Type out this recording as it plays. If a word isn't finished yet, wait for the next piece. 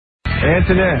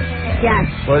Antonette. Yes.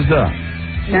 What's up?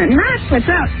 Nothing much. What's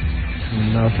up?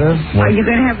 Nothing. Are you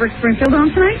going to have Rick Springfield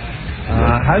on tonight?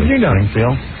 How'd you know,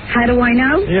 Phil? How do I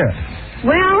know? Yeah.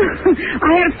 Well,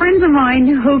 I had a friend of mine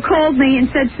who called me and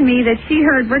said to me that she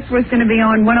heard Rick was going to be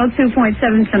on 102.7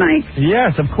 tonight.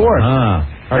 Yes, of course.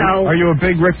 Are you a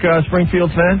big Rick Springfield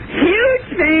fan? Huge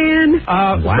fan.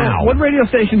 Wow. So what radio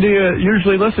station do you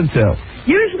usually listen to?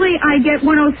 Usually I get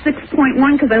 106.1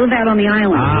 because I live out on the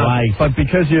island. Right. But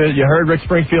because you heard Rick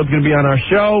Springfield's going to be on our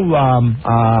show,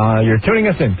 you're tuning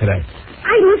us in today.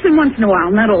 I listen once in a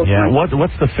while, not all the time.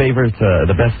 What's the favorite,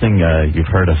 the best thing you've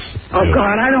heard us do? Oh,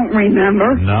 God, I don't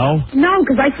remember. No? No,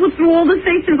 because I flip through all the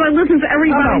stations. I listen to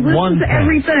everybody.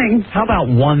 Everything. How about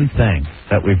one thing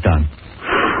that we've done?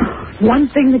 One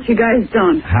thing that you guys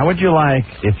done. How would you like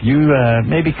if you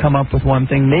maybe come up with one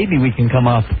thing? Maybe we can come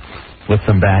up with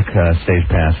some backstage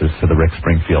passes to the Rick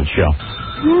Springfield show.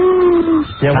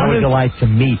 How would you like to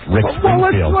meet Rick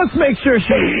Springfield? Well, let's make sure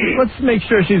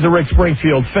she's a Rick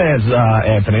Springfield fan,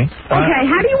 Anthony. Okay,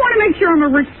 how do you want to make sure I'm a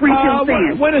Rick Springfield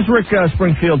fan? When is Rick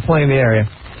Springfield playing the area?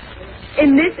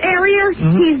 In this area,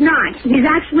 he's not. He's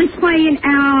actually playing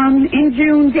in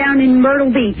June down in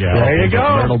Myrtle Beach. Yeah, there you go.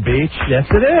 Myrtle Beach. Yes,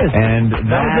 it is. And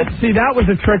that was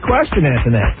a trick question,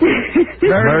 Antonette.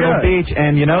 Myrtle Beach.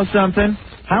 And you know something?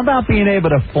 How about being able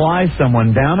to fly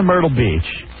someone down to Myrtle Beach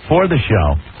for the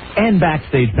show and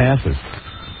backstage passes?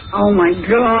 Oh, my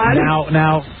God.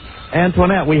 Now,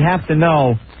 Antoinette, we have to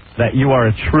know that you are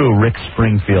a true Rick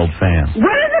Springfield fan.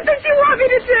 What is it that you want me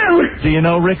to do? Do you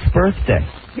know Rick's birthday?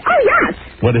 Oh, yes.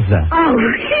 What is that? Oh,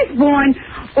 he's born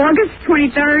August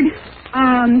 23rd,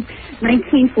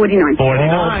 1949.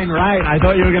 49, right. I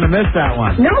thought you were going to miss that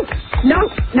one. Nope.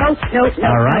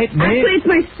 All right. Actually, it's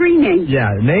my screen name.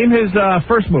 Yeah, name his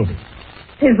first movie.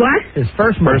 His what? His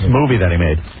first movie that he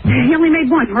made. He only made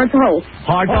one, Hard to Hold.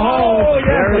 Hard to Hold. Oh, yeah.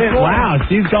 There it is. Wow,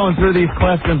 she's going through these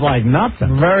questions like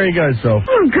nothing. Very good, Sophie.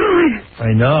 Oh, God.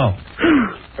 I know.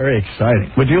 Very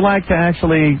exciting. Would you like to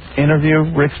actually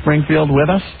interview Rick Springfield with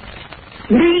us?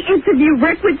 Me interview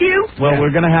Rick with you? Well,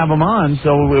 we're going to have him on,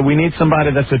 so we need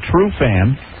somebody that's a true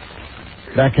fan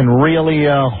that can really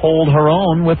hold her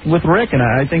own with Rick, and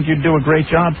I think you'd do a great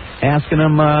job asking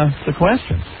him the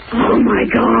questions. Oh, my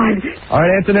God. All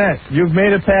right, Antonette, you've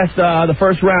made it past the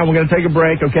first round. We're going to take a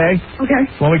break, okay? Okay.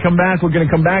 When we come back, we're going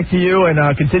to come back to you and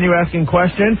continue asking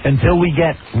questions until we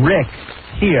get Rick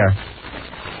here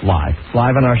live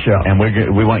on our show. And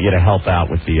we want you to help out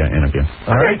with the interview.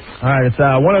 All right. It's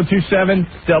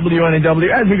 102.7 WNAW.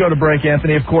 As we go to break,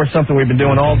 Anthony, of course, something we've been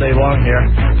doing all day long here.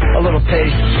 A little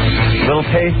taste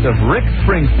of Rick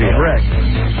Springfield. Rick.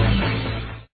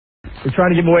 We're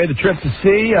trying to give away the trip to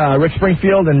see Rick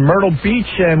Springfield in Myrtle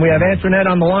Beach, and we have Antonette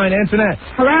on the line. Antonette.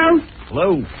 Hello?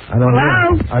 Hello.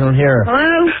 I don't hear her.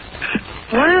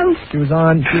 Hello? She was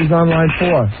on line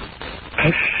 4.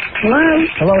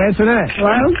 Hello, Antonette.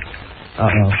 Hello?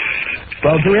 Uh-oh.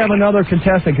 Well, do we have another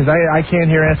contestant? Because I can't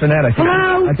hear Antonette.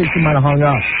 I think she might have hung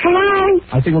up. Hello?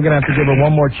 I think we're going to have to give her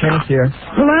one more chance here.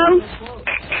 Hello?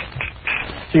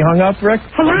 She hung up, Rick?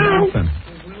 Hello?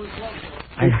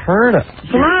 I heard her.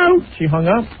 Hello? She hung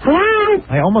up? Hello?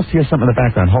 I almost hear something in the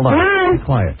background. Hold on. Hello? Be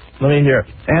quiet. Let me hear.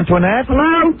 Antoinette?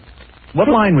 Hello? What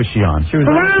line was she on? She was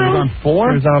on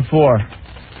 4? She was on 4.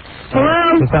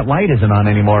 Hello? Because that light isn't on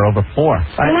anymore over 4.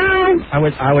 Hello? I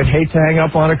would hate to hang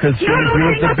up on her because she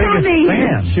was the biggest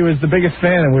fan. She was the biggest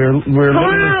fan, and we were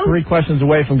literally 3 questions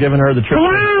away from giving her the trip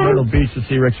to Myrtle Beach to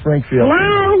see Rick Springfield.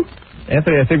 Hello?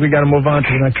 Anthony, I think we got to move on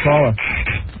to the next caller.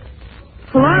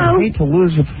 Hello? I hate to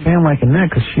lose a fan like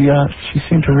Annette because she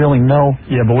seemed to really know.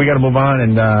 Yeah, but we got to move on,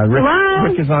 and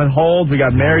Rick is on hold. We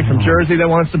got Mary from Jersey that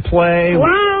wants to play.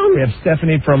 Hello? We have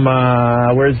Stephanie from,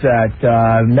 where's that,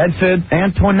 Medford.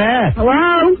 Antoinette.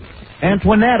 Hello?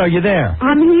 Antoinette, are you there?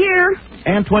 I'm here.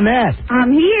 Antoinette.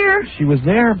 I'm here. She was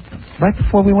there right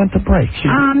before we went to break.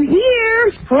 I'm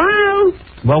here. Hello?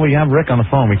 Well, we have Rick on the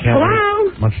phone. We can't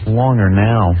wait much longer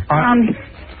now.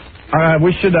 All right,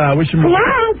 we should move.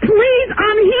 Hello? Please,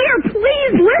 I'm here.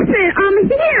 Please listen. I'm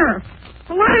here.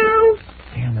 Hello?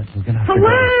 Damn it, we're going to have to go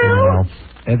to someone else.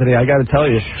 Anthony, I got to tell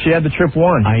you, she had the trip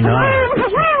won. I know.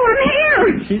 Hello, I'm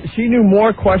here. She knew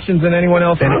more questions than anyone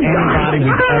else. Than anybody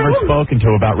we've ever spoken to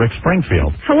about Rick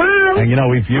Springfield. Hello? And, you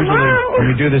know, we've usually, when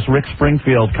we do this Rick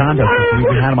Springfield contest,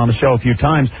 we've had him on the show a few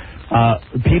times,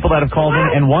 people that have called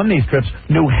in and won these trips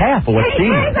knew half of what she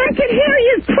knew. I can hear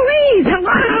you, please.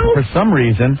 Hello? For some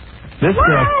reason, this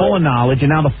girl's full of knowledge, and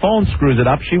now the phone screws it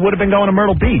up. She would have been going to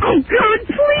Myrtle Beach. Oh, God,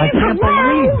 please. I can't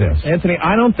believe this. Anthony,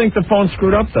 I don't think the phone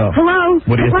screwed up, though. Hello?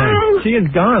 What do you think? She is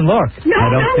gone, look. No, I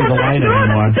don't see the line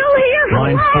anymore. I'm still here.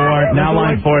 Line 4. Now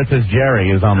line 4, it says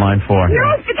Jerry is on line 4.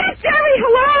 No, forget Jerry.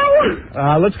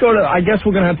 Hello? Let's go to, I guess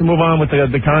we're going to have to move on with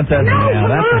the contest. No, Yeah,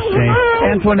 that's a shame.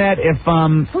 hello? Antoinette, if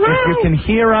you can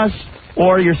hear us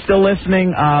or you're still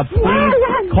listening, please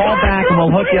call back and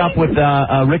we'll hook you up with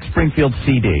a Rick Springfield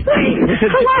CD.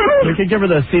 We could give her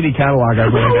the CD catalog, I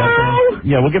believe. Hello?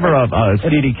 Yeah, we'll give her a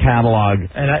CD catalog.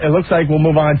 And it looks like we'll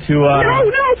move on to... No,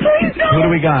 please don't. Who do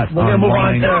we got? We're going to move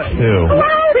on to... Hello?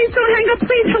 Please don't hang up,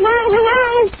 please. Hello?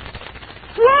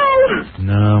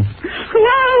 No.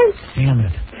 Hello? Damn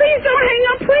it. Please don't hang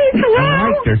up, please. Hello? I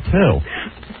liked her, too.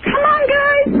 Come on,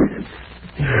 guys.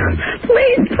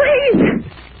 Please.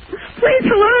 Please,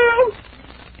 hello?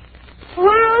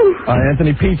 Hello?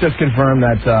 Anthony Pete just confirmed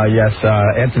that, yes,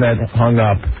 Antoinette hung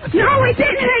up. No, I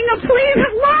didn't hang up, please.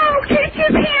 Hello? Can't you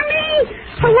hear me?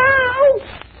 Hello?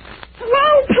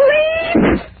 Hello,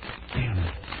 please?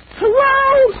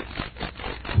 Hello?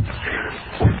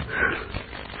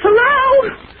 Hello?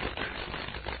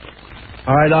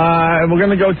 All right, we're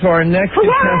going to go to our next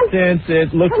contestant.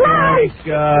 It looks like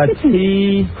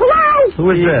T. Hello? Who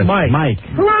is this? Mike.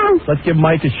 Hello? Let's give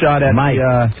Mike a shot at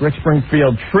the Rick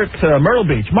Springfield trip to Myrtle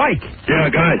Beach. Mike. Yeah,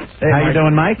 guys. Hey, How you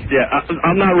doing, Mike? Yeah,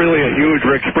 I'm not really a huge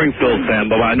Rick Springfield fan,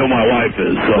 but I know my wife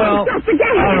is. So Well, Don't forget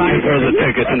I'll give her the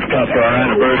tickets and stuff for our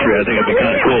anniversary. I think it'd be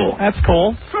kind of cool. That's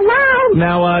cool. Hello?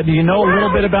 Now, do you know a little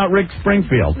bit about Rick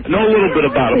Springfield? I know a little bit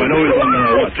about him. I know he's in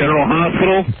the General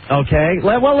Hospital. Okay.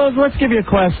 Well, let's give you a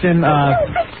question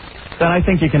that I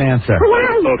think you can answer.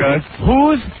 Hello? Okay.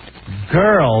 Whose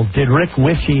girl did Rick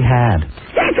wish he had?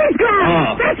 That's his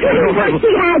girl. That's his girl.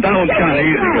 That one's kind of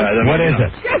easy, guys. I mean, What is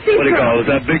it? That's his What do you call girl. it?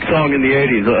 That big song in the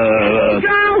 80s.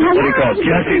 What do you call it?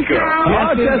 Jesse's Girl.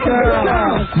 Oh,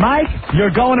 Jessica. Mike,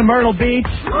 you're going to Myrtle Beach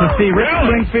to see Rick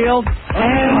Springfield,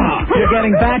 and you're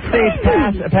getting backstage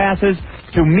passes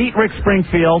to meet Rick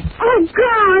Springfield. Oh,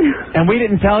 God. And we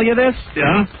didn't tell you this,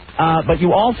 Yeah? but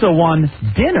you also won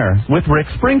dinner with Rick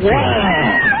Springfield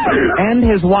and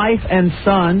his wife and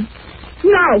son.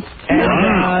 No.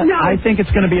 And No. I think it's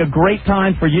going to be a great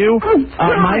time for you,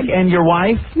 Mike, and your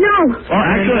wife. No. Well,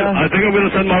 actually, I think I'm going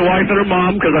to send my wife and her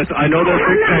mom because I know they're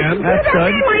big fans. That's You're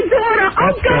good. my daughter. Oh,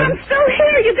 That's God, good. I'm still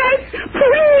here. You guys,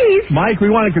 please. Mike, we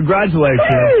want to congratulate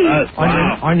you Please.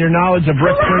 on your knowledge of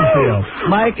Rick Springfield.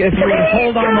 Mike, if you would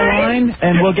hold on the line,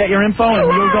 and we'll get your info, and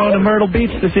we'll go to Myrtle Beach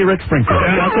to see Rick Springfield.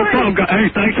 Yeah, that's no problem. Hey,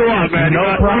 thanks a lot, man. No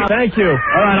problem. Thank you.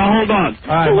 All right, I'll hold on.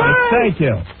 All right, Mike, thank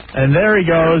you. And there he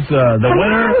goes, the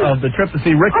winner of the trip to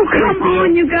see Rick Oh, come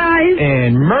on, you guys.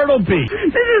 in Myrtle Beach.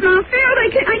 This is not fair. I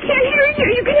can't hear you.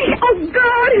 You can hear. Oh,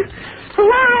 God.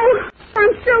 Hello? I'm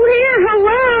still here.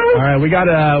 Hello? All right, we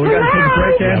gotta take a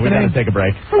break, Yeah, Anthony. we got to take a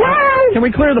break. Hello? Can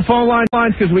we clear the phone lines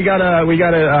because we gotta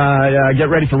get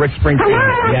ready for Rick Springfield.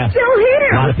 Hello? Yeah. I'm still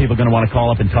here. A lot of people are going to want to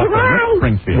call up and talk about Rick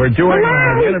Springfield. We're doing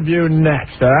Hello? an interview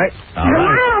next. All right. All right.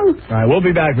 Hello? All right, we'll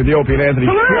be back with the Opie and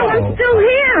Anthony Hello? show. I'm still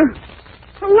here.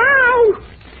 Hello?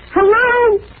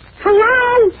 Hello?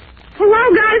 Hello? Hello,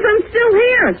 guys, I'm still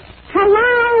here.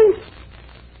 Hello?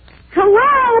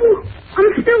 Hello? I'm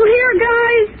still here,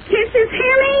 guys. Can't you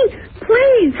hear me?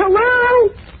 Please, hello?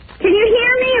 Can you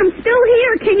hear me? I'm still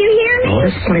here. Can you hear me? Go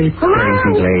to sleep, Hello?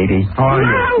 crazy lady. How are you?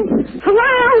 Hello?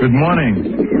 Hello? Good morning.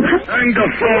 Hang the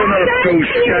phone up, Guys, can you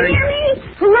douchebag. hear me?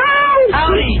 Hello?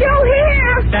 Howdy. I'm still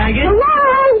here. Faggot.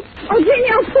 Hello? Oh,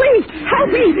 Danielle, please, help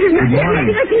me.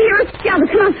 morning. I can hear us. Yeah,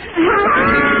 come on.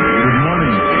 Good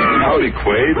morning. Howdy,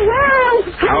 Quaid. Hello?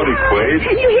 Howdy, Hello? Quaid.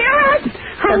 Can you hear us?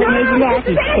 Hello?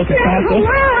 This is Antoinette.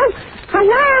 Hello?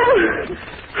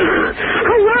 Hello?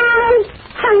 Hello?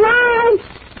 Hello?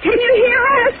 Can you hear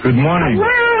us? Good morning.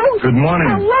 Hello? Good morning.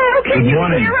 Hello? Can Good you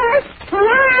morning. hear us?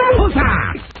 Hello?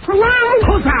 Hello?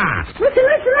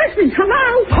 Listen.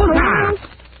 Hello? Hello?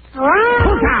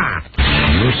 Hello?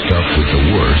 You're stuck with the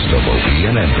worst of Opie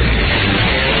and Anthony.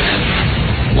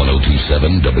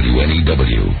 102.7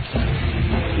 WNEW.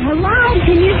 Hello?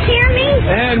 Can you hear me?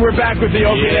 And we're back with the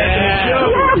Opie and Anthony show.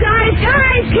 Hello, guys.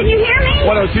 Can you hear me?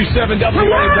 1027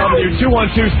 WNEW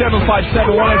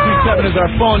 212-757-1027 is our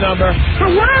phone number.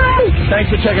 Hello? Thanks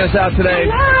for checking us out today.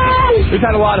 Hello? We've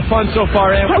had a lot of fun so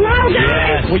far, Anthony. Hello,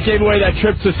 guys? We gave away that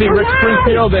trip to see Rick Hello?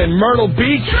 Springfield in Myrtle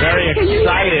Beach. Very Can you hear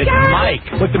excited, us, guys? Mike.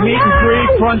 With the meet and greet,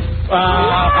 front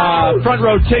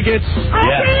row tickets.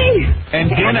 Opie? And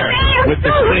dinner It's me. I'm with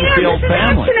the still here. Springfield This is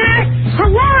family. Antoinette.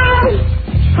 Hello?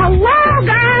 Hello,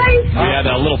 guys? We had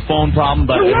a little phone problem,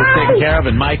 but it was Hello? taken care of,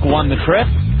 and Mike won the trip.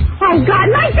 Oh, God,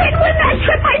 and I didn't win that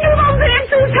trip. I knew those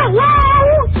answers. Hello?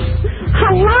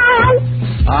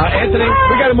 Anthony,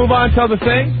 we got to move on to other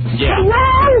things. Yeah.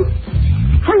 Hello?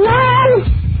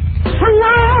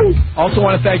 Also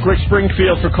want to thank Rick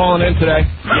Springfield for calling in today.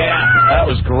 Yeah. That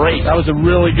was great. That was a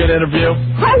really good interview.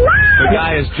 Hello? The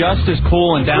guy is just as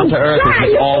cool and down to earth as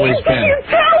he's always been.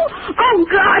 Oh,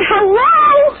 God,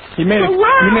 hello? He made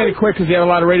it quick because he had a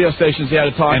lot of radio stations he had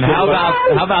to talk to. And how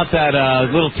about that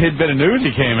little tidbit of news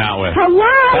he came out with?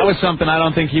 Hello? That was something I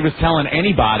don't think he was telling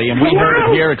anybody, and we heard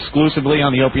it here exclusively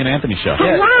on the Opie and Anthony show.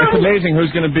 Yeah, it's amazing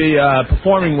who's going to be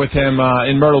performing with him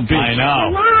in Myrtle Beach. I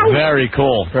know. Hello? Very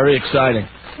cool. Very exciting.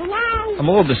 Hello? I'm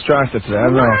a little distracted today. I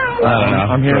don't know.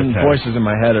 I'm hearing voices in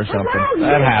my head or something.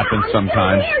 That happens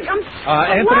sometimes.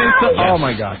 Anthony, oh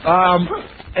my God.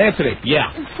 Anthony.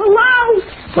 Yeah. Hello?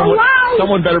 Hello?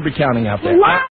 Someone better be counting out there. Hello?